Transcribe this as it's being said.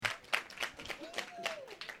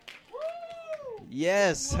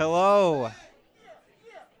Yes, hello.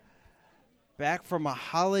 Back from a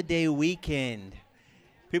holiday weekend.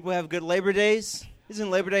 People have good Labor Days.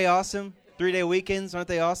 Isn't Labor Day awesome? 3-day weekends, aren't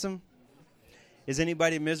they awesome? Is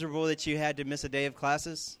anybody miserable that you had to miss a day of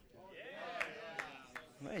classes?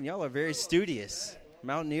 Man, y'all are very studious.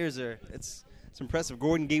 Mountaineers are, it's impressive.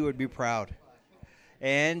 Gordon Gee would be proud.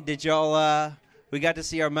 And did y'all, we got to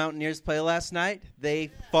see our Mountaineers play last night.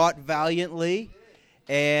 They fought valiantly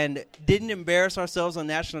and didn't embarrass ourselves on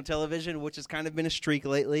national television, which has kind of been a streak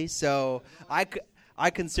lately. So I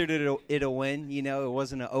considered it a win. You know, it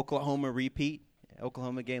wasn't an Oklahoma repeat,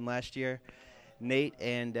 Oklahoma game last year. Nate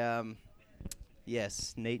and,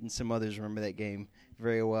 yes, Nate and some others remember that game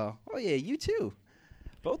very well. Oh, yeah, you too.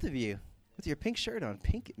 Both of you with your pink shirt on.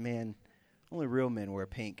 Pink, man, only real men wear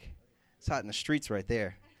pink. It's hot in the streets right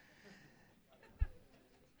there.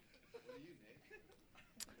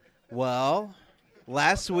 Well,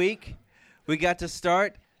 last week we got to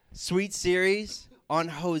start Sweet Series on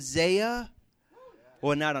Hosea.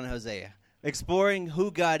 Well, not on Hosea. Exploring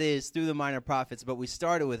who God is through the minor prophets, but we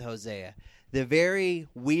started with Hosea. The very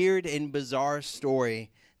weird and bizarre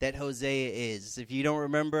story that Hosea is. If you don't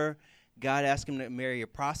remember, God asked him to marry a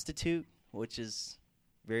prostitute, which is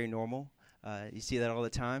very normal. You see that all the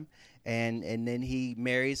time. And then he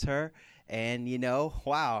marries her. And, you know,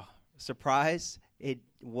 wow, surprise, it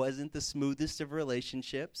wasn't the smoothest of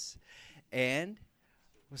relationships. And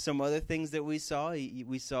some other things that we saw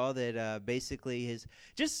that basically his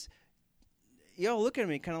 – just, y'all look at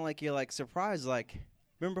me kind of like you're like surprised. Like,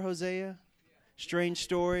 remember Hosea? Strange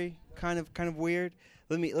story, kind of weird.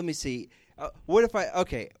 Let me see. What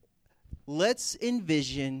if let's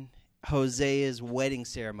envision Hosea's wedding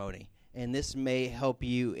ceremony, and this may help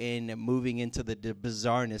you in moving into the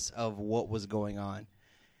bizarreness of what was going on.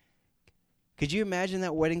 Could you imagine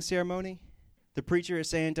that wedding ceremony? The preacher is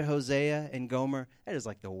saying to Hosea and Gomer, that is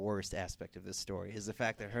like the worst aspect of this story, is the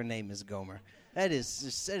fact that her name is Gomer. That is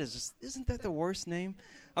just, isn't that the worst name?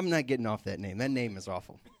 I'm not getting off that name. That name is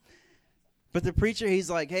awful. But the preacher, he's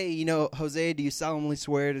like, hey, you know, Hosea, do you solemnly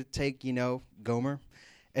swear to take, you know, Gomer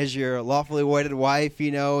as your lawfully wedded wife,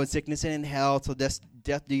 you know, in sickness and in health, till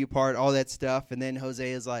death do you part, all that stuff. And then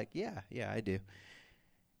Hosea's like, yeah, I do.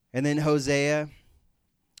 And then Hosea,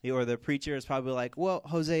 or the preacher, is probably like, well,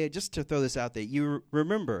 Hosea, just to throw this out there, you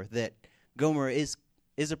remember that Gomer is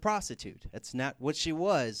a prostitute. That's not what she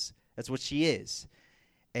was. That's what she is.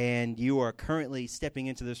 And you are currently stepping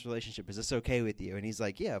into this relationship. Is this okay with you? And he's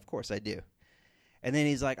like, yeah, of course I do. And then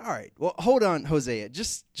he's like, all right, well, hold on, Hosea.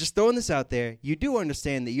 Just throwing this out there, you do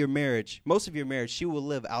understand that your marriage, most of your marriage, she will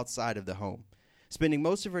live outside of the home, spending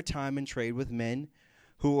most of her time in trade with men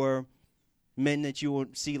who are men that you will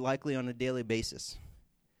see likely on a daily basis.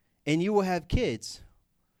 And you will have kids.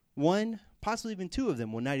 One, possibly even two of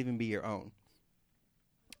them will not even be your own.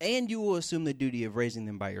 And you will assume the duty of raising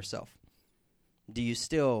them by yourself. Do you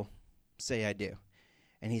still say I do?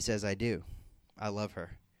 And he says, I do. I love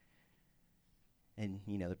her. And,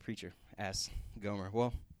 you know, the preacher asks Gomer,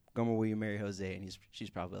 well, Gomer, will you marry Hosea? And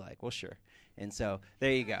she's probably like, well, sure. And so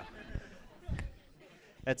there you go.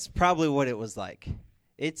 That's probably what it was like.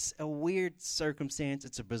 It's a weird circumstance.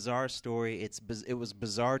 It's a bizarre story. It was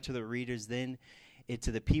bizarre to the readers then,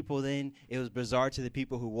 to the people then. It was bizarre to the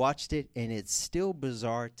people who watched it, and it's still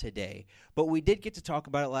bizarre today. But we did get to talk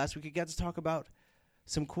about it last week. We got to talk about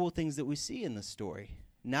some cool things that we see in the story.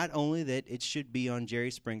 Not only that it should be on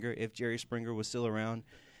Jerry Springer, if Jerry Springer was still around.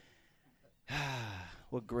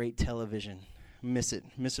 What great television. Miss it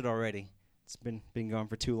already. It's been gone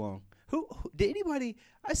for too long. Who did anybody?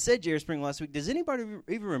 I said Jerry Springer last week. Does anybody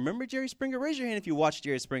even remember Jerry Springer? Raise your hand if you watched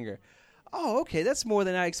Jerry Springer. Oh, okay, that's more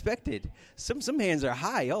than I expected. Some hands are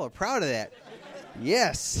high. Y'all are proud of that.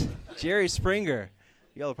 Yes, Jerry Springer.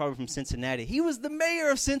 Y'all are probably from Cincinnati. He was the mayor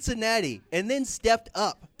of Cincinnati and then stepped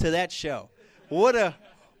up to that show. What a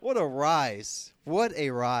rise. What a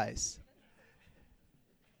rise.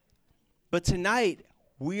 But tonight,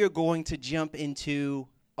 we are going to jump into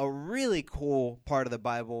a really cool part of the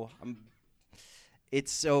Bible.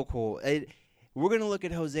 It's so cool. We're going to look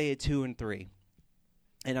at Hosea 2 and 3.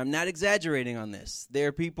 And I'm not exaggerating on this. There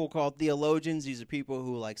are people called theologians. These are people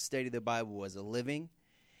who study the Bible as a living.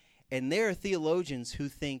 And there are theologians who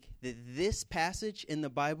think that this passage in the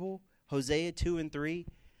Bible, Hosea 2 and 3,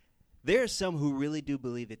 there are some who really do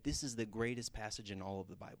believe that this is the greatest passage in all of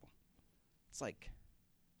the Bible. It's like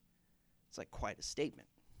quite a statement.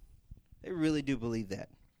 They really do believe that.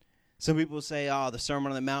 Some people say, the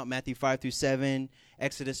Sermon on the Mount, Matthew 5 through 7,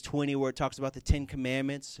 Exodus 20, where it talks about the 10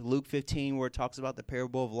 Commandments, Luke 15, where it talks about the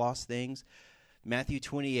parable of lost things, Matthew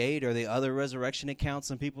 28, or the other resurrection accounts.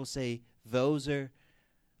 Some people say those are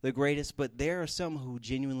the greatest, but there are some who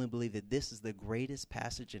genuinely believe that this is the greatest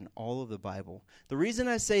passage in all of the Bible. The reason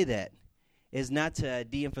I say that is not to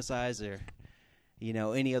de-emphasize or,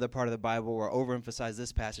 any other part of the Bible or overemphasize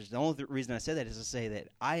this passage. The only reason I say that is to say that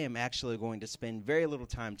I am actually going to spend very little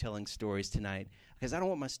time telling stories tonight because I don't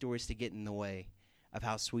want my stories to get in the way of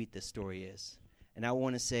how sweet this story is. And I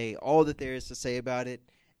want to say all that there is to say about it.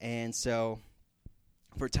 And so,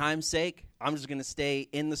 for time's sake, I'm just going to stay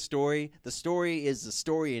in the story. The story is the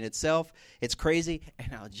story in itself. It's crazy.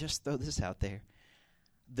 And I'll just throw this out there.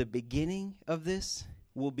 The beginning of this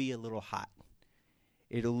will be a little hot.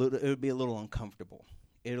 It'll be a little uncomfortable.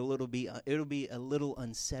 It'll be a little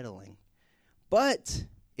unsettling. But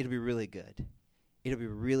it'll be really good. It'll be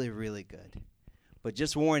really, really good. But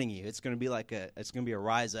just warning you, it's going to be a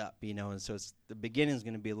rise up, and so the beginning is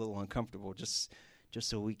going to be a little uncomfortable, just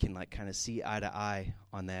so we can kind of see eye to eye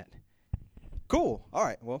on that. Cool. All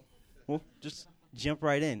right. Well, we'll just jump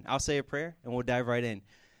right in. I'll say a prayer and we'll dive right in.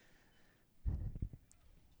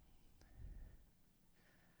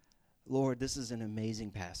 Lord, this is an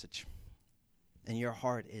amazing passage, and your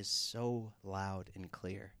heart is so loud and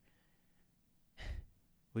clear.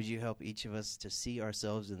 Would you help each of us to see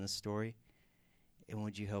ourselves in this story? And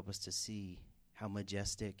would you help us to see how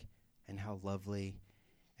majestic and how lovely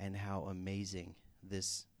and how amazing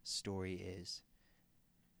this story is?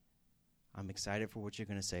 I'm excited for what you're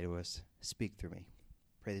going to say to us. Speak through me.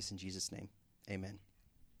 Pray this in Jesus' name. Amen.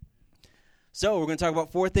 So we're going to talk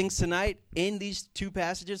about 4 things tonight in these 2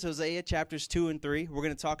 passages, Hosea chapters 2 and 3. We're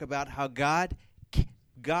going to talk about how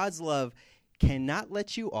God's love cannot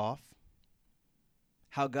let you off,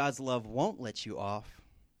 how God's love won't let you off,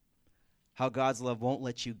 how God's love won't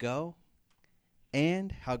let you go,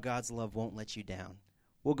 and how God's love won't let you down.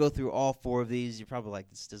 We'll go through all 4 of these. You're probably like,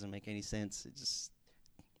 this doesn't make any sense.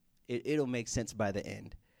 It'll make sense by the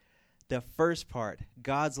end. The first part,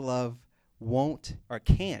 God's love won't or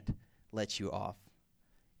can't let you off.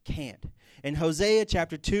 Can't. In Hosea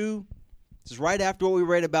chapter 2, this is right after what we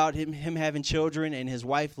read about him having children and his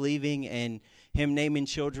wife leaving and him naming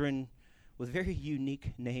children with very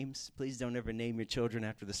unique names. Please don't ever name your children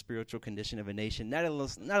after the spiritual condition of a nation. Not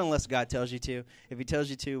unless God tells you to. If he tells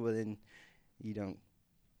you to, well then you don't.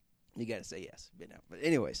 You got to say yes. But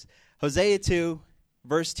anyways, Hosea 2,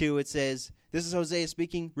 verse 2, it says, this is Hosea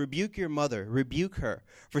speaking, rebuke your mother, rebuke her,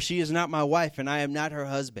 for she is not my wife and I am not her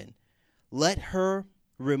husband. Let her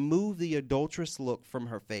remove the adulterous look from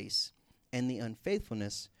her face and the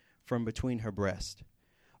unfaithfulness from between her breast.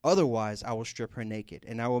 Otherwise, I will strip her naked,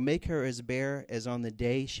 and I will make her as bare as on the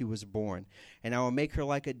day she was born. And I will make her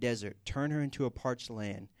like a desert, turn her into a parched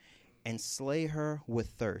land, and slay her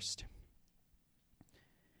with thirst.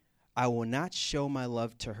 I will not show my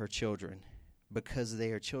love to her children, because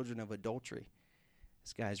they are children of adultery.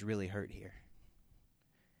 This guy's really hurt here.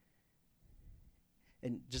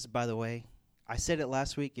 And just by the way, I said it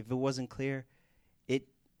last week. If it wasn't clear,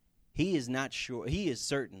 he is not sure. He is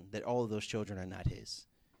certain that all of those children are not his.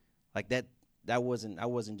 Like that wasn't. I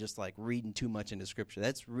wasn't just like reading too much into Scripture.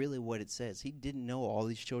 That's really what it says. He didn't know all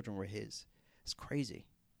these children were his. It's crazy.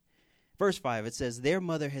 Verse 5, it says, their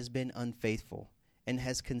mother has been unfaithful and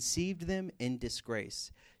has conceived them in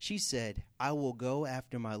disgrace. She said, I will go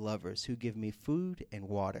after my lovers who give me food and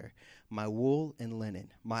water, my wool and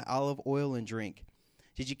linen, my olive oil and drink.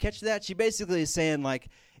 Did you catch that? She basically is saying, like,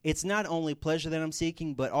 it's not only pleasure that I'm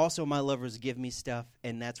seeking, but also my lovers give me stuff,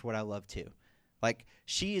 and that's what I love too. Like,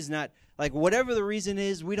 she is not, like, whatever the reason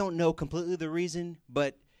is, we don't know completely the reason,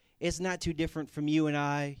 but it's not too different from you and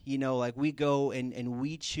I. Like, we go and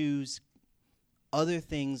we choose other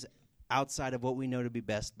things outside of what we know to be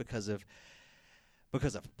best because of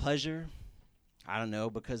pleasure, I don't know,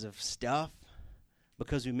 because of stuff,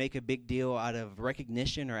 because we make a big deal out of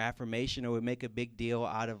recognition or affirmation, or we make a big deal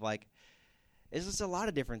out of, like, it's just a lot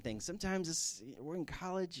of different things. Sometimes we're in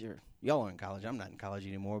college, or y'all are in college. I'm not in college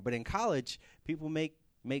anymore. But in college, people make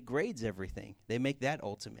grades everything. They make that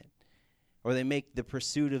ultimate. Or they make the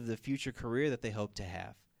pursuit of the future career that they hope to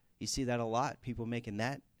have. You see that a lot, people making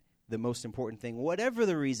that the most important thing. Whatever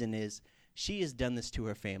the reason is, she has done this to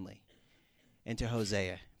her family and to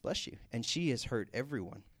Hosea. Bless you. And she has hurt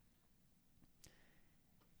everyone.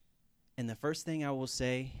 And the first thing I will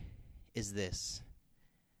say is this.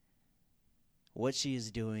 What she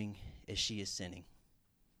is doing is she is sinning.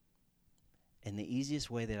 And the easiest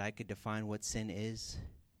way that I could define what sin is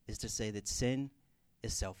to say that sin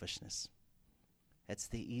is selfishness. That's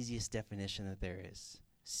the easiest definition that there is.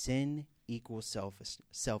 Sin equals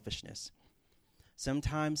selfishness.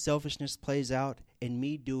 Sometimes selfishness plays out in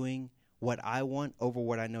me doing what I want over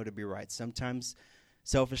what I know to be right. Sometimes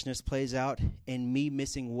selfishness plays out in me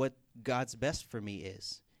missing what God's best for me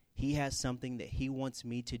is. He has something that he wants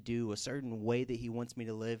me to do, a certain way that he wants me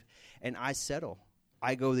to live, and I settle.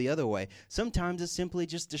 I go the other way. Sometimes it's simply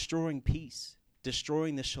just destroying peace,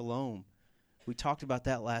 destroying the shalom. We talked about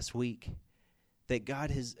that last week, that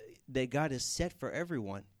God has set for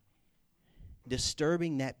everyone,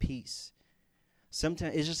 disturbing that peace.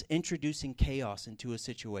 Sometimes it's just introducing chaos into a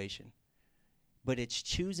situation, but it's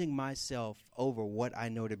choosing myself over what I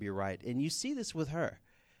know to be right. And you see this with her.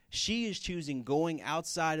 She is choosing going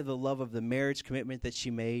outside of the love of the marriage commitment that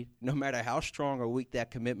she made, no matter how strong or weak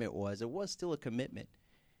that commitment was. It was still a commitment.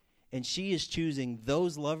 And she is choosing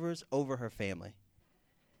those lovers over her family.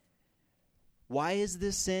 Why is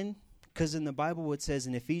this sin? Because in the Bible it says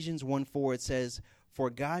in Ephesians 1:4, it says, "For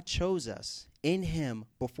God chose us in him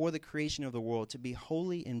before the creation of the world to be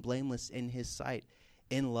holy and blameless in his sight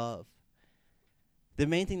in love." The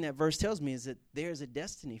main thing that verse tells me is that there's a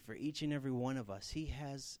destiny for each and every one of us. He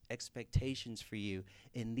has expectations for you,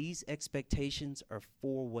 and these expectations are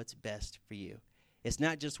for what's best for you. It's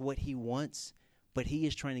not just what he wants, but he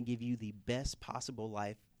is trying to give you the best possible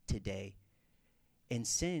life today. And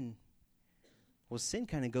sin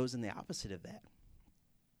kind of goes in the opposite of that.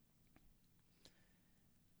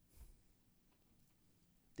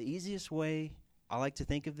 The easiest way I like to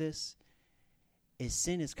think of this is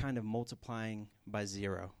sin is kind of multiplying by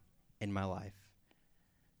zero in my life.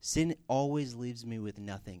 Sin always leaves me with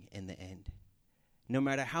nothing in the end. No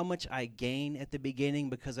matter how much I gain at the beginning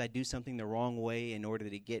because I do something the wrong way in order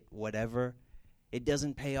to get whatever, it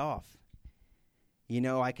doesn't pay off. You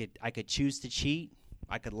know, I could choose to cheat,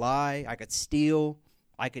 I could lie, I could steal,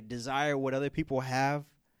 I could desire what other people have.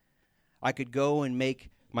 I could go and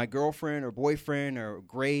make my girlfriend or boyfriend or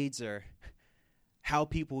grades or how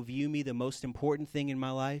people view me the most important thing in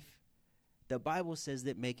my life. The Bible says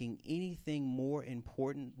that making anything more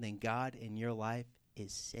important than God in your life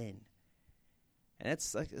is sin. And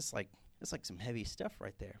it's like some heavy stuff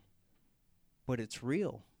right there. But it's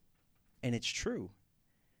real and it's true.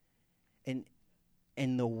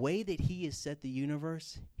 And the way that he has set the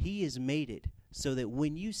universe, he has made it so that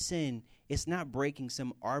when you sin, it's not breaking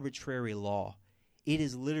some arbitrary law. It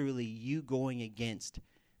is literally you going against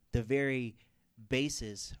the very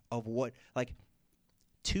basis of what, like,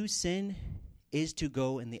 to sin is to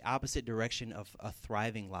go in the opposite direction of a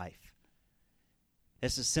thriving life.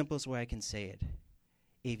 That's the simplest way I can say it.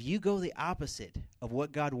 If you go the opposite of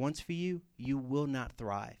what God wants for you, you will not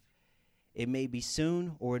thrive. It may be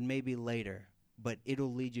soon or it may be later, but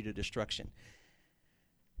it'll lead you to destruction.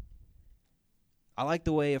 I like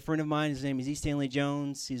the way a friend of mine, his name is E. Stanley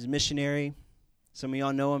Jones, he's a missionary. Some of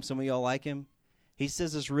y'all know him, some of y'all like him. He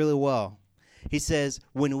says this really well. He says,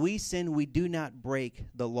 when we sin, we do not break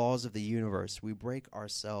the laws of the universe. We break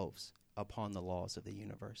ourselves upon the laws of the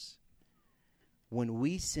universe. When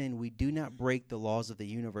we sin, we do not break the laws of the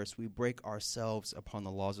universe. We break ourselves upon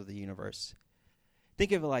the laws of the universe.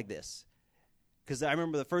 Think of it like this. Because I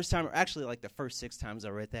remember the first time, or actually like the first 6 times I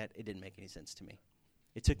read that, it didn't make any sense to me.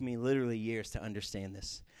 It took me literally years to understand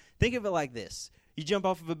this. Think of it like this. You jump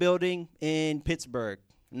off of a building in Pittsburgh.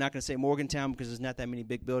 I'm not going to say Morgantown because there's not that many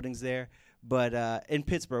big buildings there. But in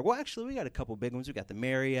Pittsburgh, well, actually, we got a couple big ones. We got the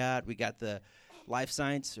Marriott. We got the Life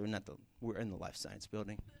Science, or not the. We're in the Life Science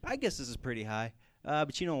building. I guess this is pretty high,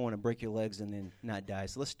 but you don't want to break your legs and then not die.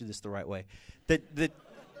 So let's do this the right way. The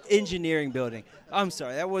engineering building. I'm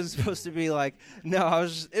sorry, that wasn't supposed to be like. No,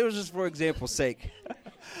 it was just for example's sake.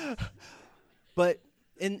 But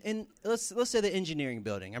let's say the engineering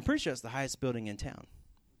building. I'm pretty sure it's the highest building in town.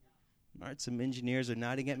 All right, some engineers are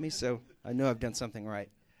nodding at me, so I know I've done something right.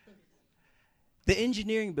 The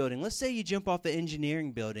engineering building, let's say you jump off the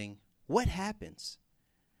engineering building. What happens?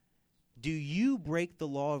 Do you break the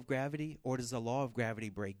law of gravity, or does the law of gravity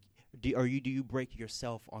break? Do you break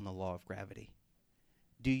yourself on the law of gravity?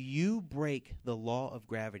 Do you break the law of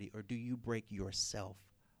gravity, or do you break yourself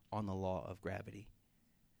on the law of gravity?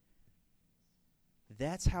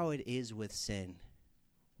 That's how it is with sin.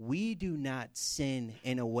 We do not sin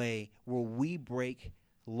in a way where we break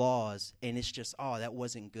laws and it's just, oh, that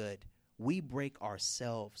wasn't good. We break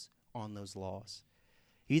ourselves on those laws.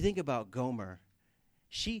 You think about Gomer.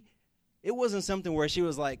 It wasn't something where she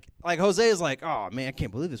was like Hosea is like, oh, man, I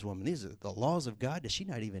can't believe this woman. These are the laws of God. Does she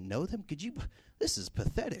not even know them? This is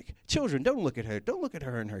pathetic. Children, don't look at her. Don't look at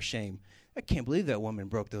her in her shame. I can't believe that woman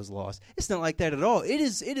broke those laws. It's not like that at all. It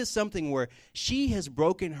is something where she has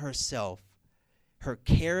broken herself, her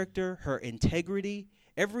character, her integrity,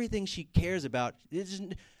 everything she cares about.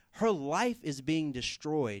 Her life is being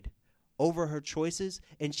destroyed over her choices,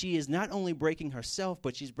 and she is not only breaking herself,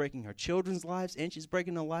 but she's breaking her children's lives, and she's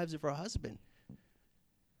breaking the lives of her husband.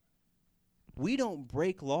 we don't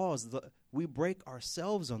break laws. We break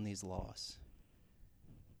ourselves on these laws.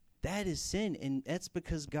 That is sin, and that's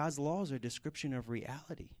because God's laws are a description of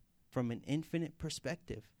reality from an infinite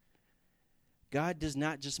perspective. God does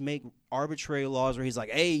not just make arbitrary laws where he's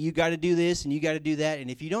like, hey, you got to do this and you got to do that, and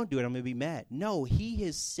if you don't do it, I'm going to be mad. No, he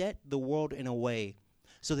has set the world in a way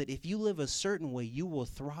so that if you live a certain way, you will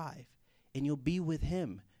thrive and you'll be with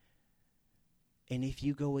him. And if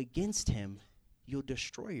you go against him, you'll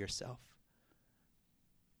destroy yourself.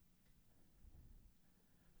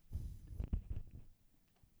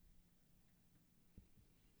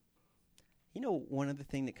 You know, one other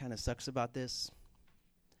thing that kind of sucks about this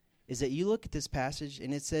is that you look at this passage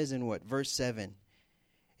and it says in verse 7.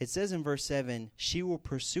 It says in verse 7, she will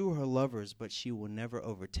pursue her lovers, but she will never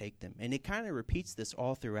overtake them. And it kind of repeats this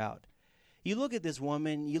all throughout. You look at this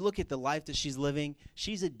woman, you look at the life that she's living,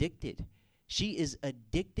 she's addicted. She is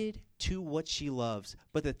addicted to what she loves.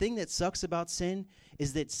 But the thing that sucks about sin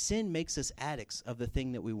is that sin makes us addicts of the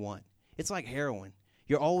thing that we want. It's like heroin.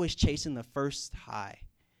 You're always chasing the first high,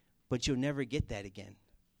 but you'll never get that again.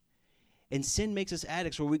 And sin makes us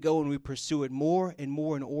addicts where we go and we pursue it more and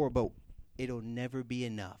more and more, but it'll never be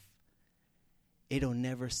enough. It'll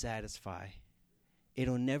never satisfy.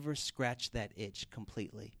 It'll never scratch that itch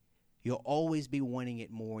completely. You'll always be wanting it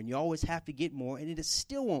more, and you always have to get more, and it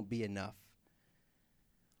still won't be enough.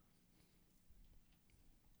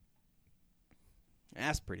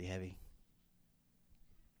 That's pretty heavy.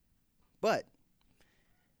 But,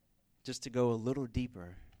 just to go a little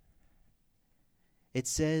deeper, it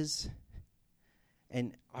says,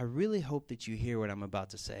 and I really hope that you hear what I'm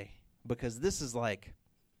about to say, because this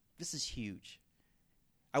is huge.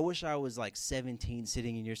 I wish I was like 17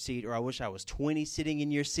 sitting in your seat, or I wish I was 20 sitting in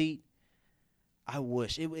your seat. I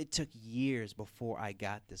wish. It took years before I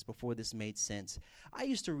got this, before this made sense. I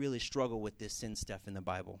used to really struggle with this sin stuff in the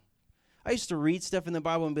Bible. I used to read stuff in the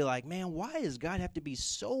Bible and be like, man, why does God have to be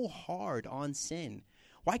so hard on sin?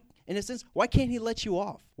 Why, in a sense, why can't he let you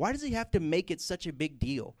off? Why does he have to make it such a big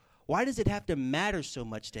deal? Why does it have to matter so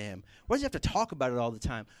much to him? Why does he have to talk about it all the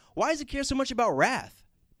time? Why does he care so much about wrath?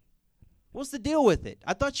 What's the deal with it?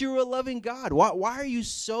 I thought you were a loving God. Why are you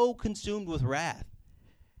so consumed with wrath?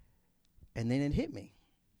 And then it hit me.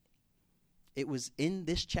 It was in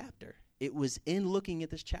this chapter. It was in looking at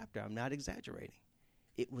this chapter. I'm not exaggerating.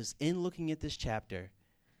 It was in looking at this chapter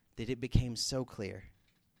that it became so clear.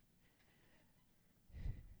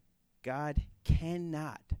 God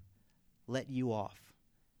cannot let you off.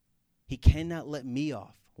 He cannot let me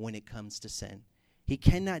off when it comes to sin. He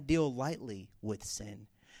cannot deal lightly with sin.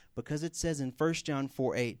 Because it says in 1 John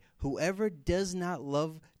 4:8, whoever does not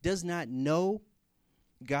love does not know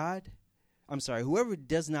God. Whoever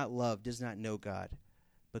does not love does not know God,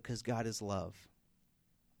 because God is love.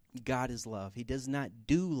 God is love. He does not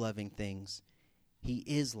do loving things. He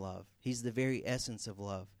is love. He's the very essence of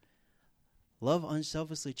love. Love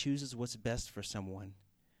unselfishly chooses what's best for someone.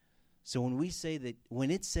 So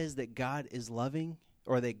when it says that God is loving,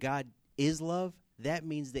 or that God is love, that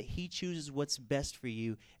means that he chooses what's best for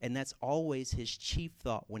you, and that's always his chief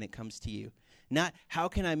thought when it comes to you. Not how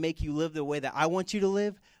can I make you live the way that I want you to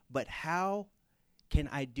live, but how can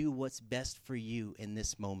I do what's best for you in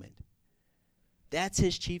this moment? That's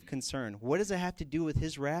his chief concern. What does it have to do with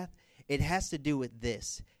his wrath? It has to do with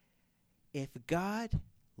this. If God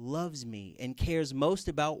loves me and cares most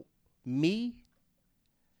about me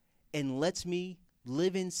and lets me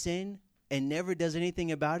live in sin and never does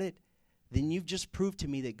anything about it, then you've just proved to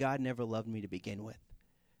me that God never loved me to begin with.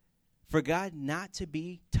 For God not to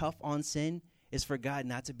be tough on sin is for God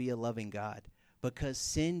not to be a loving God, because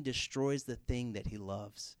sin destroys the thing that he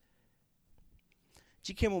loves.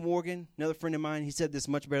 G. Campbell Morgan, another friend of mine, he said this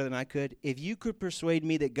much better than I could. If you could persuade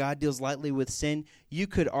me that God deals lightly with sin, you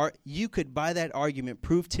could by that argument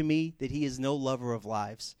prove to me that he is no lover of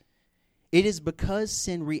lives. It is because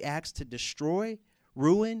sin reacts to destroy,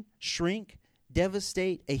 ruin, shrink,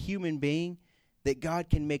 devastate a human being that God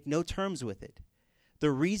can make no terms with it. The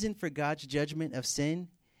reason for God's judgment of sin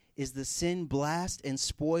is the sin blasts and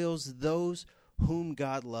spoils those whom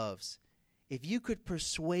God loves. If you could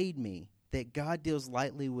persuade me that God deals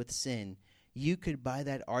lightly with sin, you could by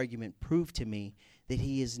that argument prove to me that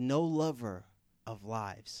he is no lover of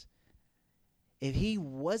lives. If he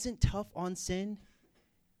wasn't tough on sin,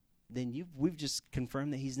 then we've just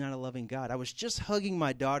confirmed that he's not a loving God. I was just hugging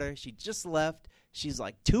my daughter. She just left. She's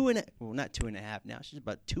like not 2.5 now. She's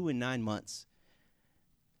about 2 and 9 months.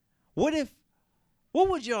 What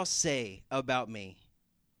would y'all say about me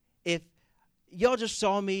if y'all just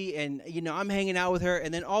saw me and, I'm hanging out with her,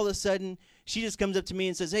 and then all of a sudden she just comes up to me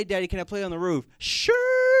and says, hey, Daddy, can I play on the roof?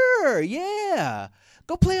 Sure, yeah. Yeah.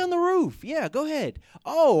 Go play on the roof. Yeah, go ahead.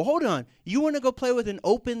 Oh, hold on. You want to go play with an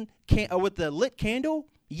with a lit candle?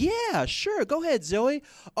 Yeah, sure. Go ahead, Zoe.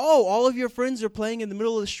 Oh, all of your friends are playing in the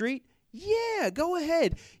middle of the street? Yeah, go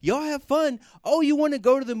ahead. Y'all have fun. Oh, you want to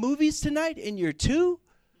go to the movies tonight and you're 2?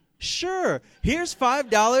 Sure. Here's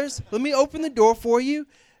 $5. Let me open the door for you.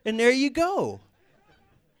 And there you go.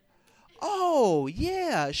 Oh,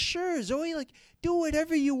 yeah, sure, Zoe. Like, do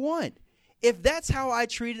whatever you want. If that's how I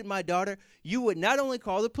treated my daughter, you would not only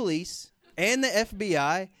call the police and the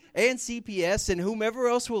FBI and CPS and whomever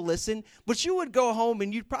else will listen, but you would go home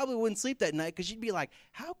and you probably wouldn't sleep that night because you'd be like,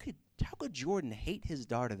 how could Jordan hate his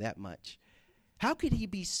daughter that much? How could he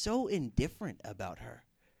be so indifferent about her?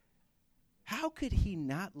 How could he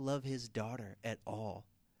not love his daughter at all?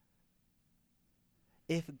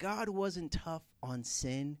 If God wasn't tough on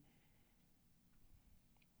sin,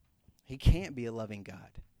 he can't be a loving God.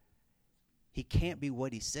 He can't be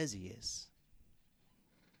what he says he is.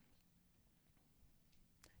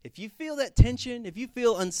 If you feel that tension, if you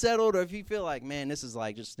feel unsettled, or if you feel like, man, this is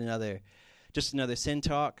like just another sin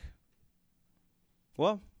talk,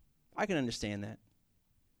 well, I can understand that.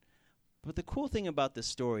 But the cool thing about this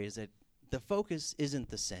story is that the focus isn't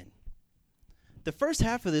the sin. The first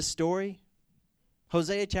half of this story,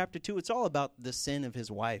 Hosea chapter 2, it's all about the sin of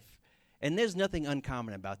his wife. And there's nothing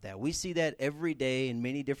uncommon about that. We see that every day in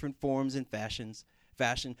many different forms and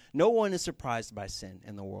fashion. No one is surprised by sin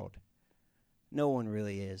in the world. No one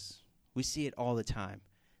really is. We see it all the time.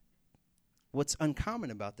 What's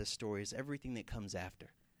uncommon about this story is everything that comes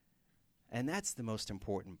after. And that's the most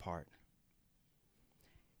important part.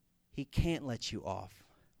 He can't let you off.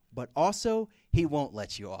 But also, he won't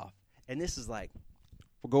let you off. And this is like,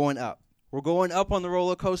 we're going up. We're going up on the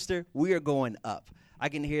roller coaster. We are going up. I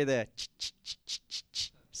can hear the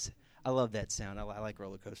ch-ch-ch-ch-ch. I love that sound. I like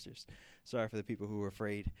roller coasters. Sorry for the people who are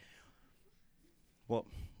afraid. Well,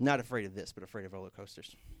 not afraid of this, but afraid of roller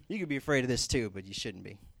coasters. You could be afraid of this too, but you shouldn't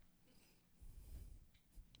be.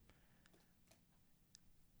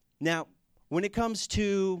 Now, when it comes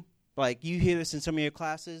to, like, you hear this in some of your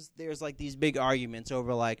classes, there's like these big arguments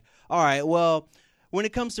over like, all right, well, when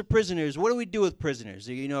it comes to prisoners, what do we do with prisoners?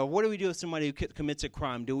 You know, what do we do with somebody who commits a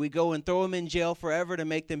crime? Do we go and throw them in jail forever to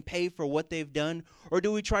make them pay for what they've done? Or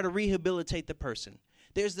do we try to rehabilitate the person?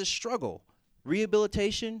 There's this struggle,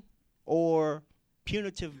 rehabilitation or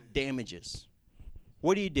punitive damages.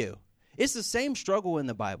 What do? It's the same struggle in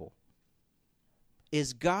the Bible.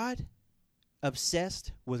 Is God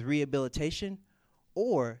obsessed with rehabilitation,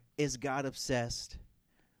 or is God obsessed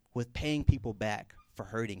with paying people back for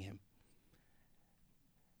hurting him?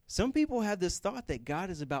 Some people have this thought that God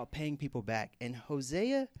is about paying people back, and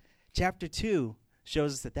Hosea chapter 2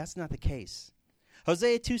 shows us that that's not the case.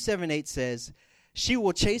 Hosea 2:7-8 says, she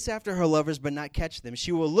will chase after her lovers but not catch them.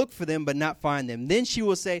 She will look for them but not find them. Then she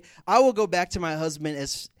will say, I will go back to my husband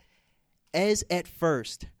as at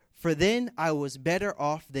first, for then I was better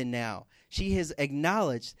off than now. She has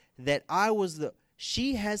acknowledged that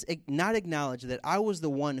she has not acknowledged that I was the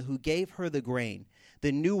one who gave her the grain,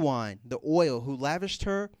 the new wine, the oil, who lavished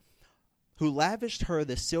her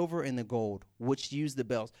the silver and the gold, which used the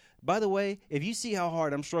bells. By the way, if you see how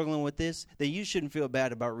hard I'm struggling with this, then you shouldn't feel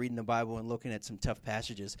bad about reading the Bible and looking at some tough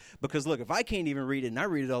passages. Because look, if I can't even read it and I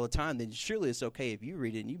read it all the time, then surely it's okay if you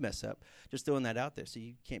read it and you mess up. Just throwing that out there so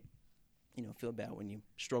you can't, feel bad when you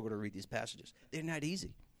struggle to read these passages. They're not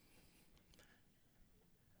easy.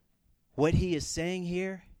 What he is saying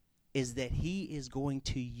here is that he is going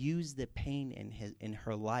to use the pain in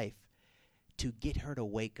her life to get her to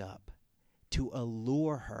wake up, to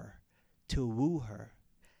allure her, to woo her.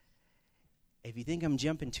 If you think I'm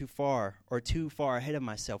jumping too far or too far ahead of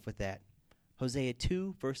myself with that, Hosea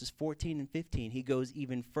 2, verses 14 and 15, he goes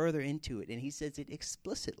even further into it, and he says it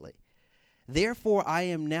explicitly. Therefore, I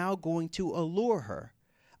am now going to allure her.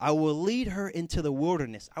 I will lead her into the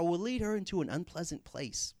wilderness. I will lead her into an unpleasant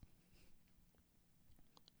place.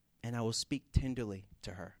 And I will speak tenderly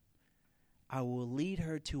to her. I will lead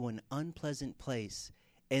her to an unpleasant place,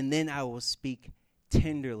 and then I will speak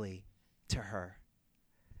tenderly to her.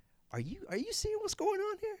 Are you seeing what's going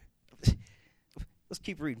on here? Let's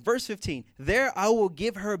keep reading. Verse 15. There I will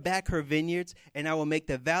give her back her vineyards, and I will make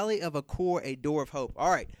the valley of Achor a door of hope. All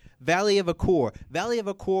right, Valley of Achor. Valley of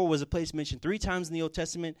Achor was a place mentioned 3 times in the Old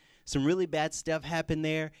Testament. Some really bad stuff happened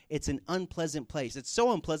there. It's an unpleasant place. It's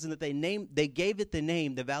so unpleasant that they gave it the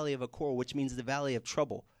name, the Valley of Achor, which means the Valley of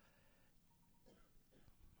Trouble.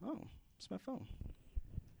 Oh, it's my phone.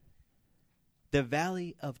 The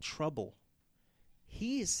Valley of Trouble.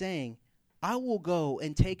 He is saying, I will go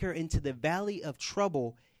and take her into the Valley of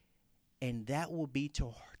Trouble, and that will be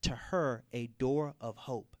to her a door of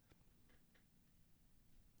hope.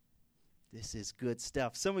 This is good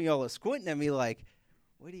stuff. Some of y'all are squinting at me like,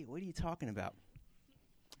 what are you talking about?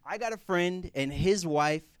 I got a friend, and his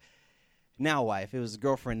wife, now wife, it was a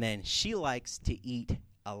girlfriend then, she likes to eat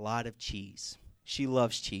a lot of cheese. She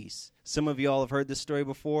loves cheese. Some of y'all have heard this story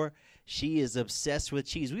before. She is obsessed with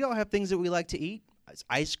cheese. We all have things that we like to eat. It's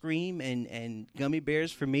ice cream and gummy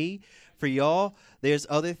bears for me. For y'all, there's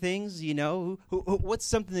other things, you know. What's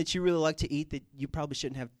something that you really like to eat that you probably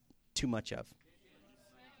shouldn't have too much of?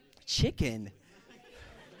 Chicken.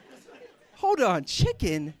 Hold on,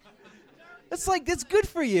 chicken? That's good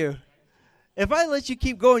for you. If I let you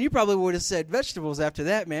keep going, you probably would have said vegetables after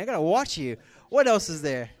that, man. I got to watch you. What else is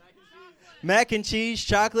there? Mac and cheese,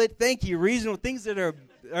 chocolate. Thank you. Reasonable things that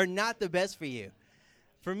are not the best for you.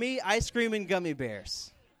 For me, ice cream and gummy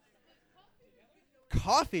bears.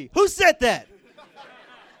 Coffee. Who said that?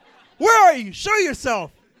 Where are you? Show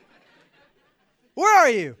yourself. Where are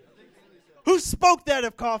you? Who spoke that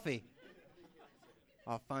of coffee?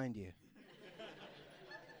 I'll find you.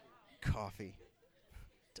 Coffee.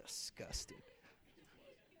 Disgusting.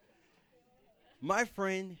 My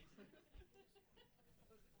friend,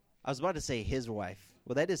 I was about to say his wife.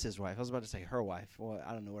 Well, that is his wife. I was about to say her wife. Well,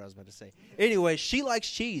 I don't know what I was about to say. Anyway, she likes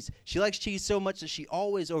cheese. She likes cheese so much that she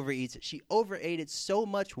always overeats it. She overate it so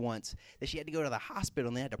much once that she had to go to the hospital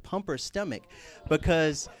and they had to pump her stomach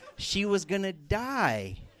because she was going to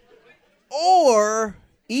die. Or,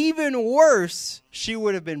 even worse, she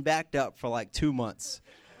would have been backed up for like 2 months,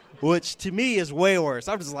 which to me is way worse.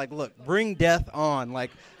 I'm just like, look, bring death on. Like,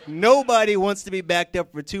 nobody wants to be backed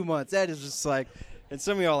up for 2 months. That is just like, and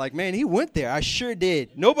some of y'all are like, man, he went there. I sure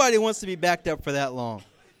did. Nobody wants to be backed up for that long.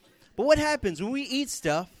 But what happens when we eat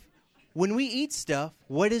stuff? When we eat stuff,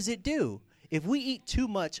 what does it do? If we eat too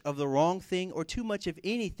much of the wrong thing or too much of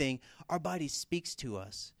anything, our body speaks to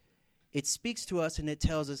us. It speaks to us and it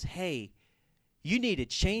tells us, hey, you need to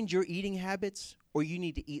change your eating habits or you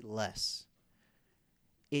need to eat less.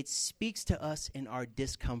 It speaks to us in our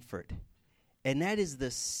discomfort. And that is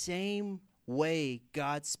the same way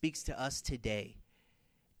God speaks to us today.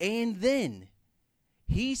 And then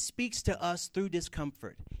he speaks to us through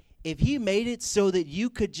discomfort. If he made it so that you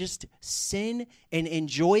could just sin and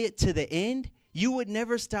enjoy it to the end, you would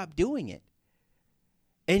never stop doing it.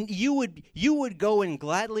 And you would go and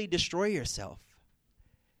gladly destroy yourself.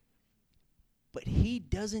 But he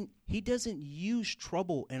doesn't use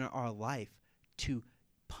trouble in our life to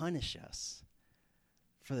punish us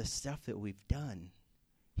for the stuff that we've done.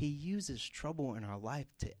 He uses trouble in our life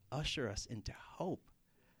to usher us into hope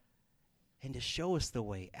and to show us the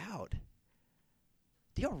way out.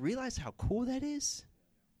 Do y'all realize how cool that is?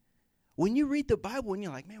 When you read the Bible and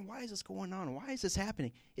you're like, man, why is this going on? Why is this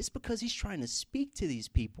happening? It's because he's trying to speak to these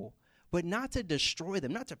people, but not to destroy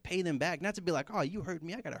them, not to pay them back, not to be like, oh, you hurt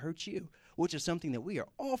me, I got to hurt you, which is something that we are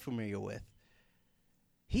all familiar with.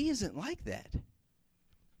 He isn't like that.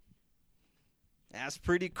 That's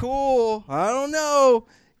pretty cool. I don't know.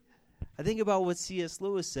 I think about what C.S.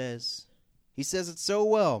 Lewis says. He says it so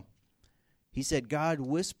well. He said, God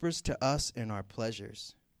whispers to us in our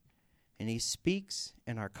pleasures, and he speaks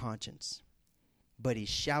in our conscience, but he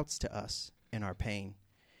shouts to us in our pain.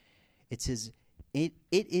 It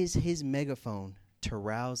is his megaphone to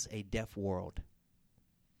rouse a deaf world.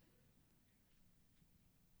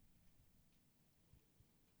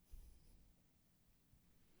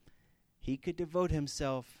 He could devote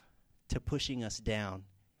himself to pushing us down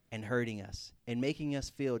and hurting us and making us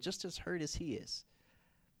feel just as hurt as he is.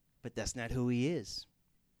 But that's not who he is.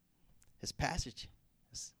 His passage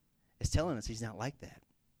is telling us he's not like that.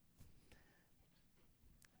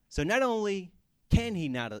 So not only can he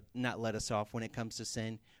not let us off when it comes to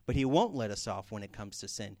sin, but he won't let us off when it comes to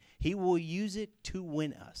sin. He will use it to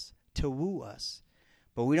win us, to woo us.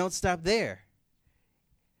 But we don't stop there.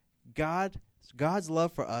 God's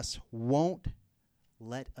love for us won't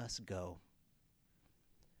let us go.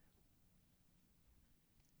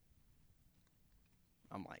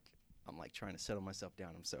 I'm like trying to settle myself down.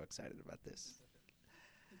 I'm so excited about this.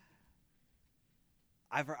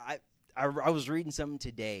 I was reading something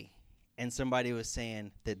today, and somebody was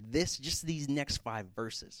saying that these next 5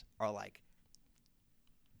 verses are like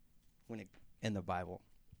in the Bible.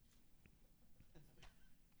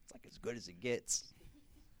 It's like as good as it gets.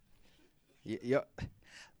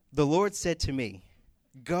 The Lord said to me,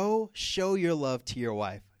 go show your love to your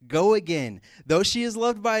wife. Go again. Though she is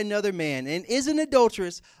loved by another man and is an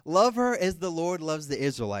adulteress, love her as the Lord loves the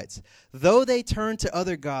Israelites. Though they turn to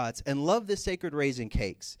other gods and love the sacred raisin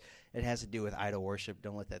cakes. It has to do with idol worship.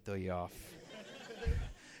 Don't let that throw you off.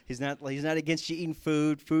 He's not against you eating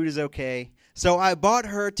food. Food is okay. So I bought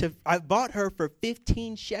her for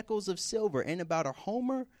 15 shekels of silver and about a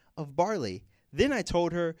homer of barley. Then I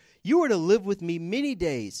told her, you are to live with me many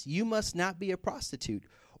days. You must not be a prostitute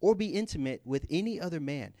or be intimate with any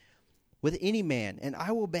man, and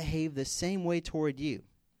I will behave the same way toward you.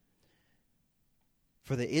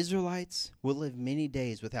 For the Israelites will live many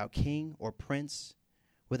days without king or prince,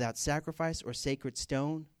 without sacrifice or sacred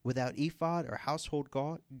stone, without ephod or household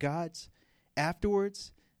gods.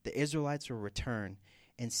 Afterwards, the Israelites will return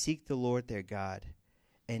and seek the Lord their God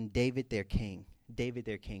and David their king. David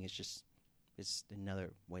their king is just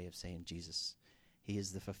another way of saying Jesus. He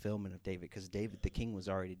is the fulfillment of David, because David the king was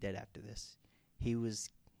already dead after this. He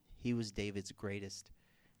was David's greatest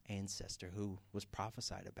ancestor who was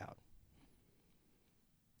prophesied about.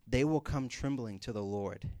 They will come trembling to the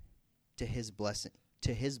Lord, to his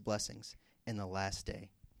blessings in the last day.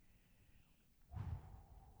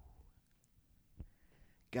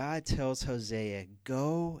 God tells Hosea,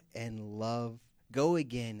 go again and love. Go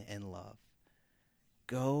again and love.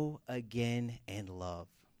 Go again and love.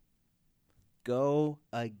 Go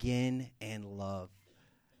again and love.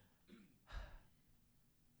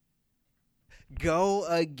 Go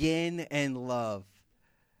again and love.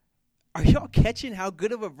 Are y'all catching how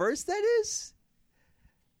good of a verse that is?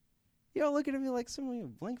 Y'all looking at me like some of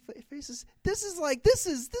you blank faces. This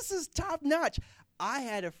is top notch. I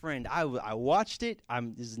had a friend. I watched it.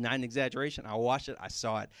 This is not an exaggeration. I watched it. I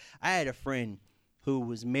saw it. I had a friend who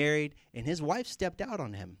was married, and his wife stepped out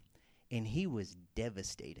on him, and he was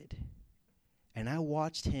devastated. And I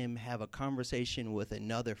watched him have a conversation with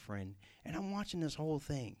another friend, and I'm watching this whole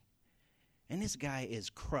thing. And this guy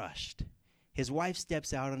is crushed. His wife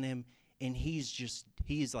steps out on him, and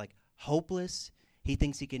he's like hopeless. He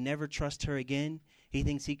thinks he can never trust her again. He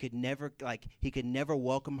thinks he could never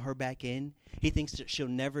welcome her back in. He thinks that she'll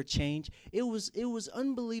never change. It was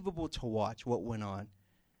unbelievable to watch what went on.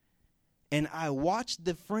 And I watched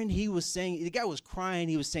the friend he was saying, the guy was crying,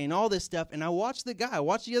 he was saying all this stuff, and I watched the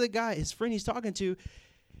other guy, his friend he's talking to,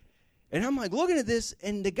 and I'm like looking at this,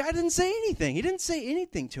 and the guy didn't say anything. He didn't say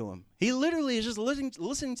anything to him. He literally is just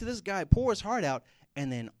listening to this guy pour his heart out, and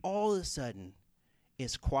then all of a sudden,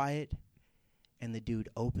 it's quiet, and the dude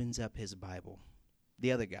opens up his Bible.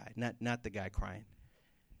 The other guy, not the guy crying.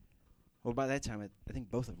 Well, by that time, I think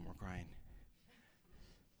both of them were crying.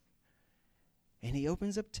 And he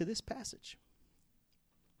opens up to this passage.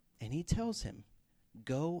 And he tells him,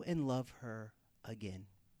 go and love her again.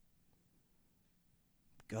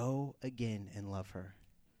 Go again and love her.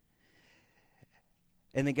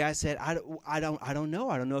 And the guy said, I don't know.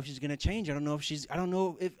 I don't know if she's going to change. I don't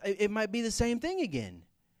know if it might be the same thing again.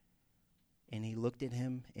 And he looked at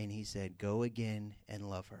him and he said, go again and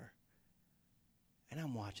love her. And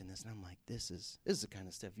I'm watching this and I'm like, this is the kind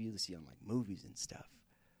of stuff you see on like movies and stuff.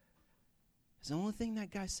 It's the only thing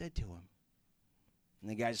that guy said to him.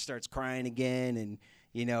 And the guy just starts crying again, and,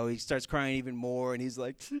 he starts crying even more, and he's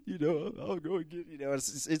like, I'll go again.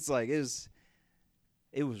 It's like,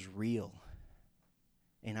 it was real.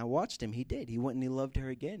 And I watched him. He did. He went and he loved her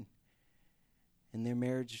again. And their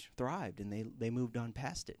marriage thrived, and they moved on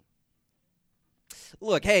past it.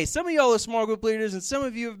 Look, hey, some of y'all are small group leaders, and some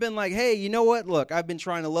of you have been like, hey, you know what? Look, I've been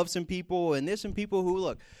trying to love some people, and there's some people who,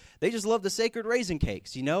 look, they just love the sacred raisin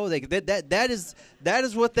cakes, that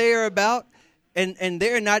is what they are about, and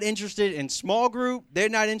they're not interested in small group. They're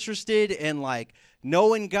not interested in like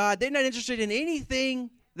knowing God. They're not interested in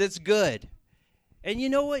anything that's good. And you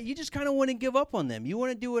know what? You just kind of want to give up on them. You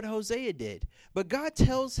want to do what Hosea did, but God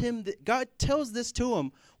tells this to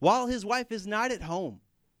him while his wife is not at home.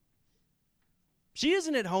 She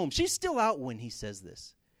isn't at home. She's still out when he says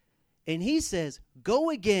this, and he says,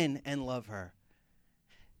 "Go again and love her."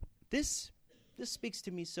 This speaks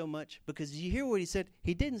to me so much because you hear what he said.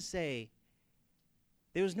 He didn't say,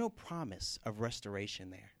 there was no promise of restoration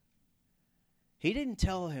there. He didn't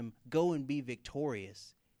tell him, go and be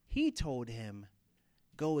victorious. He told him,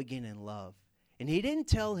 go again and love. And he didn't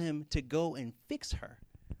tell him to go and fix her.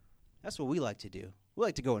 That's what we like to do. We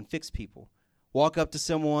like to go and fix people. Walk up to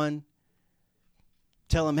someone,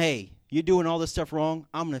 tell him, hey, you're doing all this stuff wrong.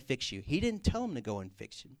 I'm going to fix you. He didn't tell him to go and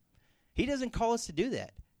fix him. He doesn't call us to do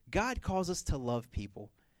that. God calls us to love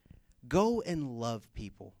people. Go and love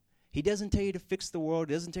people. He doesn't tell you to fix the world.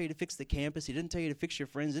 He doesn't tell you to fix the campus. He doesn't tell you to fix your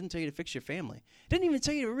friends. He doesn't tell you to fix your family. He didn't even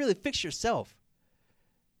tell you to really fix yourself.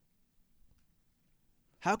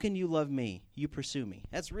 How can you love me? You pursue me.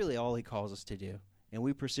 That's really all he calls us to do. And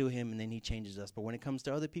we pursue him, and then he changes us. But when it comes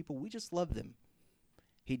to other people, we just love them.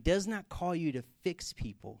 He does not call you to fix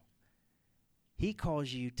people. He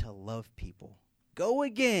calls you to love people. Go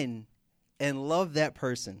again and love that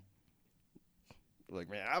person. Like,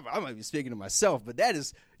 man, I might be speaking to myself, but that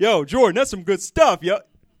is, Jordan, that's some good stuff, yo.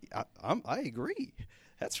 I agree.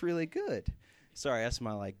 That's really good. Sorry, that's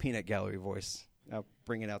my like peanut gallery voice. I'll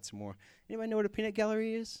bring it out some more. Anybody know what a peanut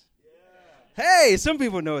gallery is? Yeah. Hey, some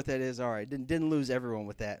people know what that is. All right, didn't lose everyone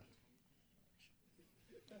with that.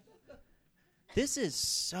 This is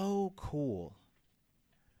so cool.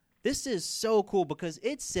 This is so cool because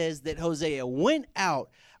it says that Hosea went out.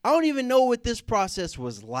 I don't even know what this process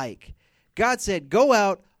was like. God said, go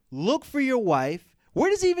out, look for your wife. Where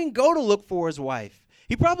does he even go to look for his wife?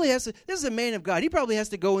 He probably has to, this is a man of God. He probably has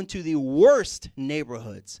to go into the worst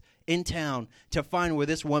neighborhoods in town to find where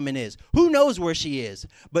this woman is. Who knows where she is?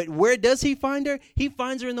 But where does he find her? He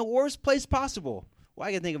finds her in the worst place possible. Well,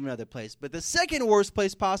 I can think of another place. But the second worst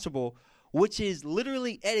place possible, which is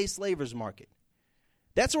literally at a slaver's market.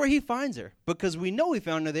 That's where he finds her, because we know he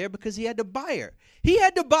found her there because he had to buy her. He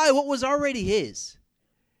had to buy what was already his.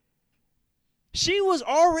 She was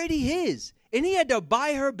already his, and he had to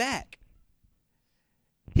buy her back.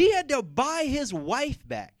 He had to buy his wife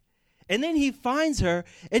back. And then he finds her,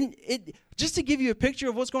 and just to give you a picture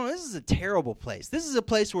of what's going on, this is a terrible place. This is a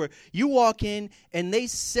place where you walk in, and they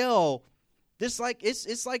sell this like,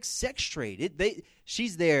 it's like sex trade.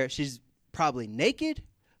 She's there. She's probably naked.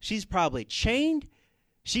 She's probably chained.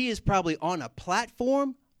 She is probably on a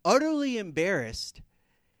platform, utterly embarrassed.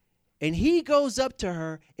 And he goes up to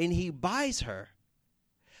her and he buys her.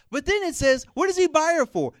 But then it says, what does he buy her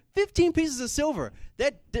for? 15 pieces of silver.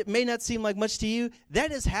 That may not seem like much to you.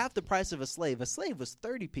 That is half the price of a slave. A slave was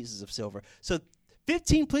 30 pieces of silver. So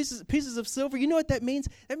 15 pieces of silver, you know what that means?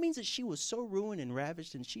 That means that she was so ruined and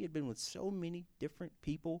ravaged, and she had been with so many different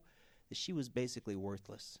people that she was basically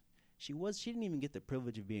worthless. She didn't even get the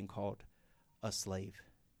privilege of being called a slave.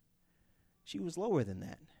 She was lower than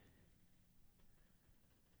that.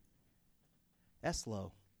 That's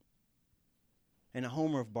low. And a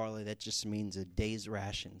homer of barley, that just means a day's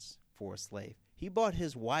rations for a slave. He bought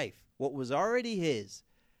his wife, what was already his.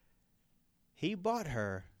 He bought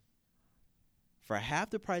her for half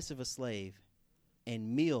the price of a slave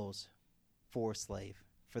and meals for a slave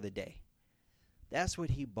for the day. That's what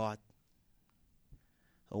he bought.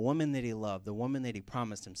 A woman that he loved, the woman that he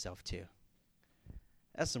promised himself to.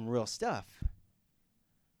 That's some real stuff.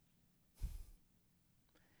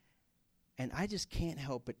 And I just can't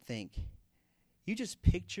help but think, you just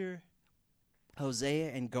picture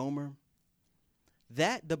Hosea and Gomer.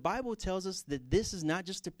 That the Bible tells us that this is not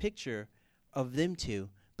just a picture of them two,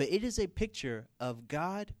 but it is a picture of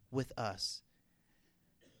God with us.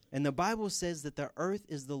 And the Bible says that the earth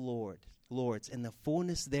is the Lord's, and the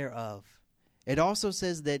fullness thereof. It also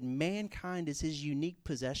says that mankind is his unique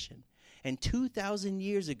possession. And 2,000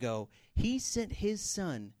 years ago, he sent his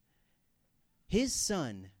son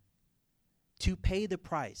to pay the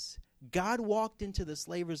price. God walked into the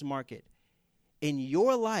slaver's market in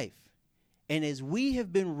your life, and as we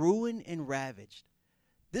have been ruined and ravaged,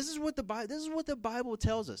 this is what the Bible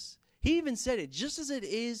tells us. He even said it, just as it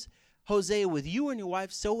is, Hosea, with you and your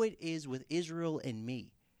wife, so it is with Israel and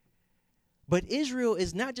me. But Israel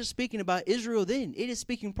is not just speaking about Israel then. It is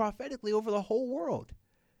speaking prophetically over the whole world.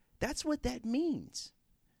 That's what that means.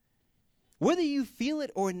 Whether you feel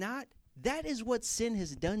it or not, that is what sin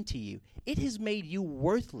has done to you. It has made you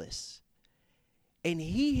worthless. And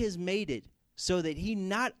he has made it so that he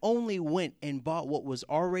not only went and bought what was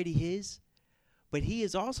already his, but he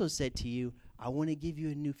has also said to you, I want to give you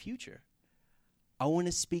a new future. I want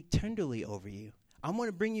to speak tenderly over you. I want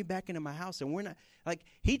to bring you back into my house. And we're not, like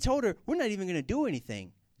he told her, we're not even going to do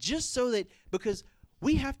anything. Just so that, because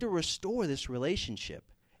we have to restore this relationship.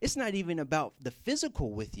 It's not even about the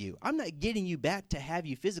physical with you. I'm not getting you back to have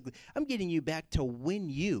you physically. I'm getting you back to win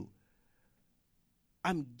you.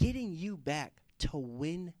 I'm getting you back to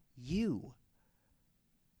win you.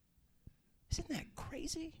 Isn't that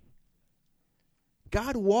crazy?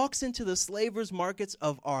 God walks into the slavers' markets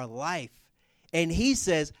of our life, and he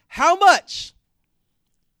says, how much?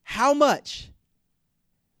 How much?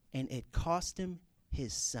 And it cost him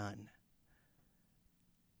his son.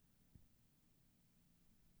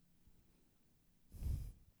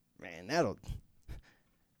 Man,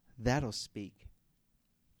 that'll speak.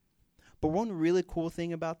 But one really cool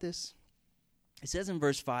thing about this, it says in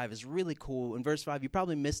verse 5, it's really cool. In verse 5, you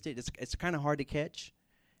probably missed it. It's kind of hard to catch.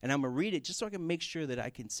 And I'm going to read it just so I can make sure that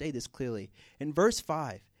I can say this clearly. In verse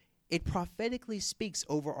 5, it prophetically speaks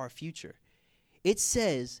over our future. It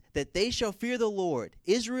says that they shall fear the Lord.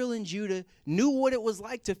 Israel and Judah knew what it was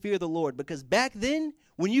like to fear the Lord, because back then,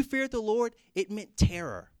 when you feared the Lord, it meant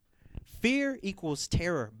terror. Fear equals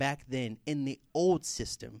terror back then in the old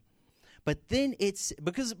system. But then it's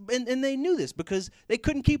because, and they knew this because they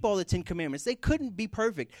couldn't keep all the 10 Commandments. They couldn't be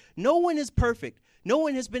perfect. No one is perfect. No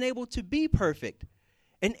one has been able to be perfect.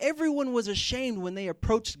 And everyone was ashamed when they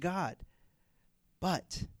approached God.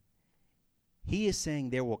 But he is saying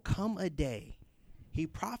there will come a day, he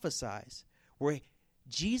prophesies, where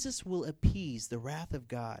Jesus will appease the wrath of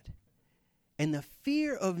God. And the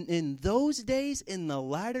fear of in those days, in the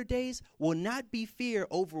latter days, will not be fear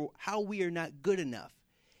over how we are not good enough.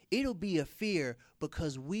 It'll be a fear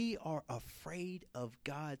because we are afraid of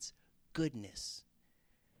God's goodness.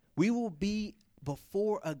 We will be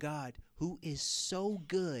before a God who is so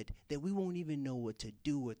good that we won't even know what to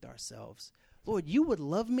do with ourselves. Lord, you would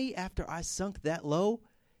love me after I sunk that low?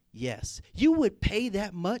 Yes. You would pay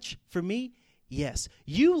that much for me? Yes.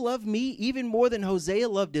 You love me even more than Hosea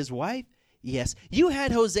loved his wife? Yes. You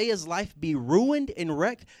had Hosea's life be ruined and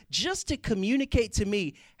wrecked just to communicate to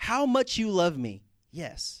me how much you love me?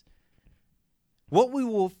 Yes. What we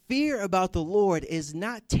will fear about the Lord is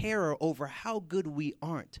not terror over how good we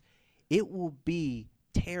aren't. It will be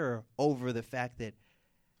terror over the fact that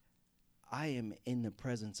I am in the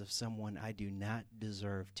presence of someone I do not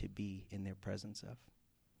deserve to be in their presence of.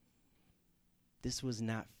 This was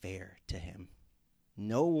not fair to him.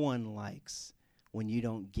 No one likes when you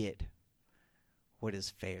don't get what is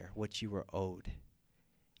fair, what you were owed.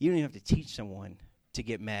 You don't even have to teach someone to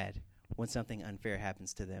get mad when something unfair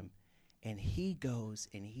happens to them. And he goes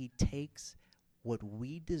and he takes what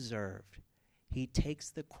we deserved. He takes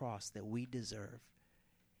the cross that we deserve,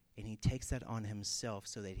 and he takes that on himself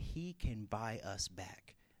so that he can buy us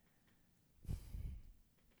back.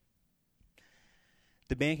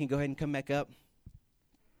 The band can go ahead and come back up.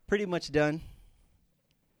 Pretty much done.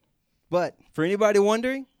 But for anybody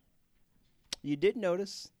wondering, you did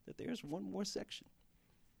notice that there's one more section.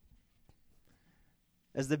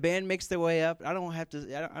 As the band makes their way up, I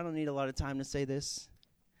don't need a lot of time to say this.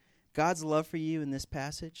 God's love for you in this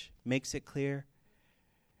passage makes it clear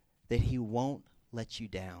that he won't let you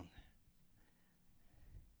down.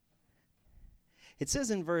 It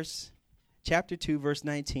says in chapter 2, verse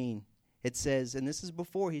 19, it says, and this is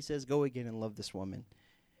before he says, go again and love this woman.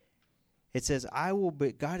 It says,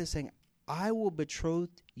 God is saying, I will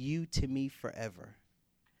betroth you to me forever.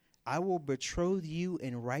 I will betroth you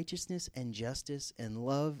in righteousness and justice and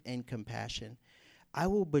love and compassion. I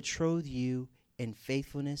will betroth you in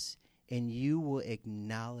faithfulness, and you will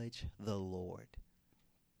acknowledge the Lord.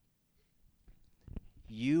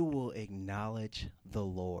 You will acknowledge the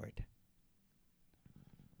Lord.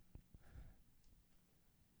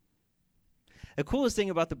 The coolest thing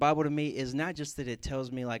about the Bible to me is not just that it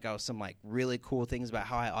tells me some really cool things about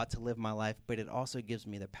how I ought to live my life, but it also gives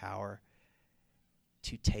me the power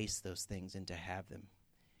to taste those things and to have them.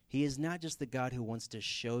 He is not just the God who wants to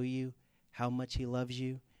show you how much he loves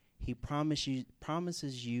you. He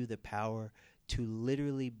promises you the power to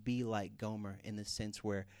literally be like Gomer in the sense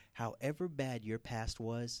where however bad your past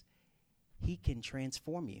was, he can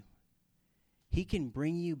transform you. He can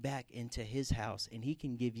bring you back into his house, and he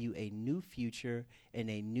can give you a new future and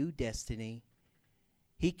a new destiny.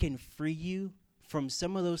 He can free you from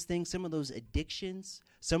some of those things, some of those addictions,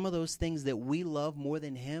 some of those things that we love more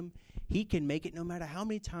than him. He can make it no matter how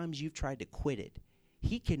many times you've tried to quit it.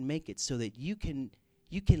 He can make it so that you can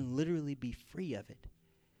literally be free of it.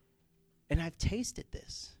 And I've tasted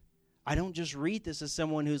this. I don't just read this as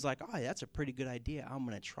someone who's like, oh, that's a pretty good idea. I'm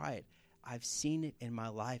going to try it. I've seen it in my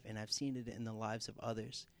life, and I've seen it in the lives of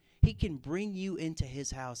others. He can bring you into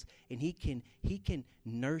his house, and he can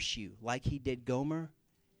nurse you like he did Gomer,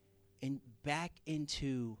 and back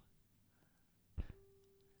into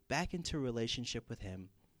relationship with him,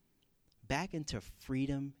 back into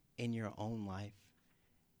freedom in your own life.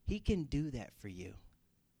 He can do that for you.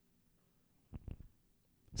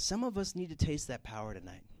 Some of us need to taste that power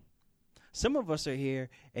tonight. Some of us are here,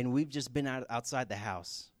 and we've just been outside the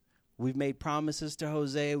house. We've made promises to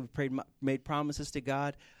Hosea. We've made promises to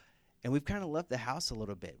God, and we've kind of left the house a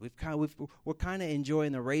little bit. We're kind of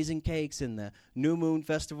enjoying the raisin cakes and the new moon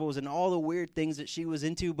festivals and all the weird things that she was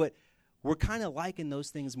into, but we're kind of liking those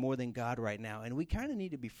things more than God right now, and we kind of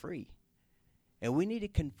need to be free, and we need to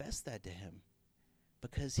confess that to him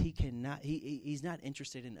because he's not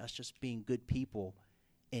interested in us just being good people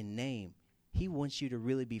in name. He wants you to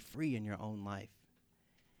really be free in your own life.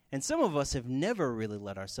 And some of us have never really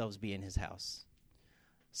let ourselves be in his house.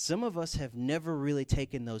 Some of us have never really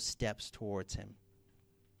taken those steps towards him.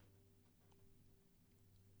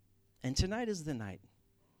 And tonight is the night.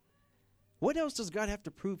 What else does God have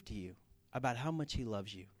to prove to you about how much he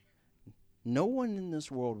loves you? No one in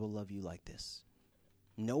this world will love you like this.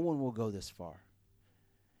 No one will go this far.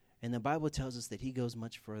 And the Bible tells us that he goes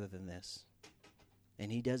much further than this.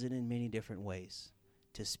 And he does it in many different ways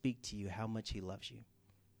to speak to you how much he loves you.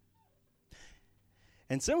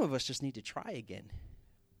 And some of us just need to try again.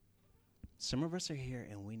 Some of us are here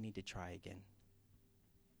and we need to try again.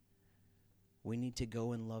 We need to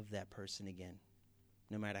go and love that person again.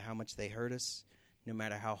 No matter how much they hurt us, no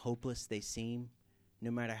matter how hopeless they seem, no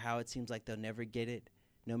matter how it seems like they'll never get it,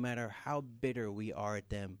 no matter how bitter we are at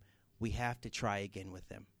them, we have to try again with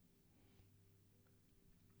them.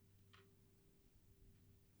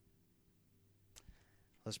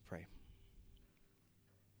 Let's pray.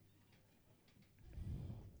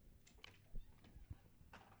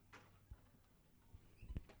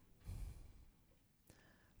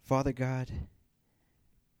 Father God,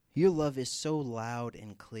 your love is so loud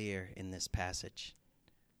and clear in this passage.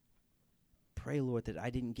 Pray, Lord, that I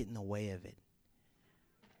didn't get in the way of it,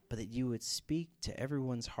 but that you would speak to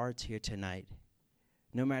everyone's hearts here tonight.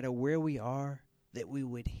 No matter where we are, that we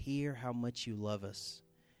would hear how much you love us,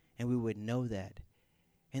 and we would know that,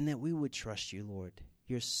 and that we would trust you, Lord.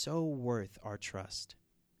 You're so worth our trust.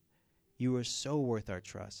 You are so worth our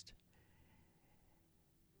trust.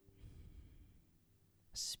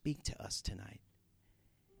 Speak to us tonight.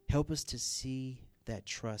 Help us to see that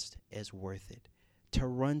trust as worth it, to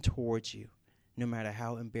run towards you, no matter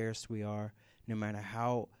how embarrassed we are, no matter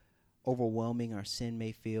how overwhelming our sin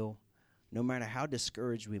may feel, no matter how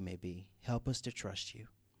discouraged we may be. Help us to trust you.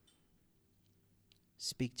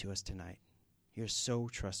 Speak to us tonight. You're so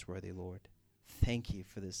trustworthy, Lord. Thank you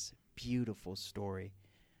for this beautiful story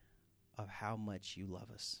of how much you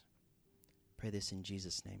love us. Pray this in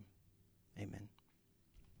Jesus' name. Amen.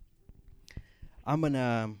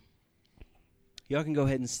 Y'all can go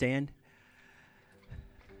ahead and stand.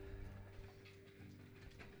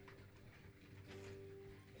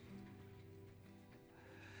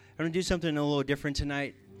 I'm going to do something a little different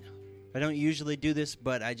tonight. I don't usually do this,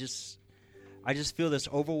 but I just feel this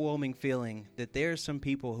overwhelming feeling that there are some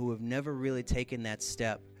people who have never really taken that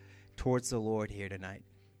step towards the Lord here tonight,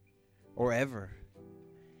 or ever.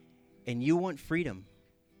 And you want freedom.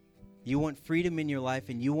 You want freedom in your life,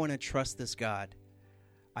 and you want to trust this God.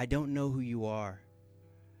 I don't know who you are,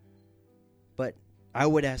 but I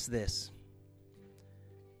would ask this,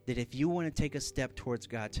 that if you want to take a step towards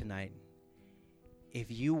God tonight, if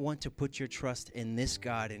you want to put your trust in this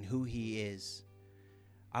God and who he is,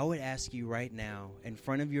 I would ask you right now, in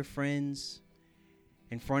front of your friends,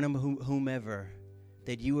 in front of whomever,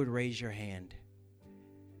 that you would raise your hand.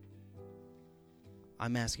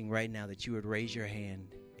 I'm asking right now that you would raise your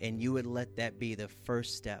hand and you would let that be the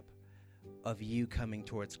first step of you coming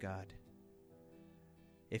towards God.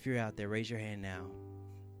 If you're out there, raise your hand now.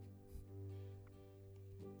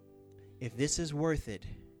 If this is worth it,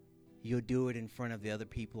 you'll do it in front of the other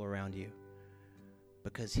people around you,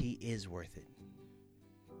 because he is worth it.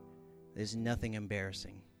 There's nothing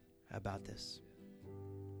embarrassing about this.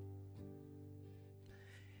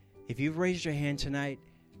 If you've raised your hand tonight,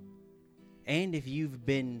 and if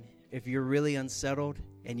you're really unsettled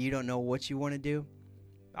and you don't know what you want to do,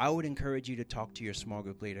 I would encourage you to talk to your small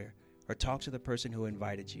group leader or talk to the person who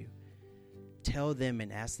invited you. Tell them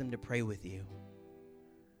and ask them to pray with you.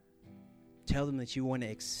 Tell them that you want to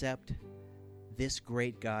accept this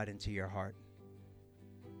great God into your heart.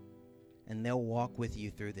 And they'll walk with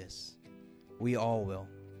you through this. We all will.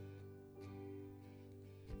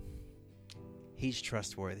 He's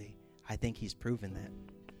trustworthy. I think he's proven that.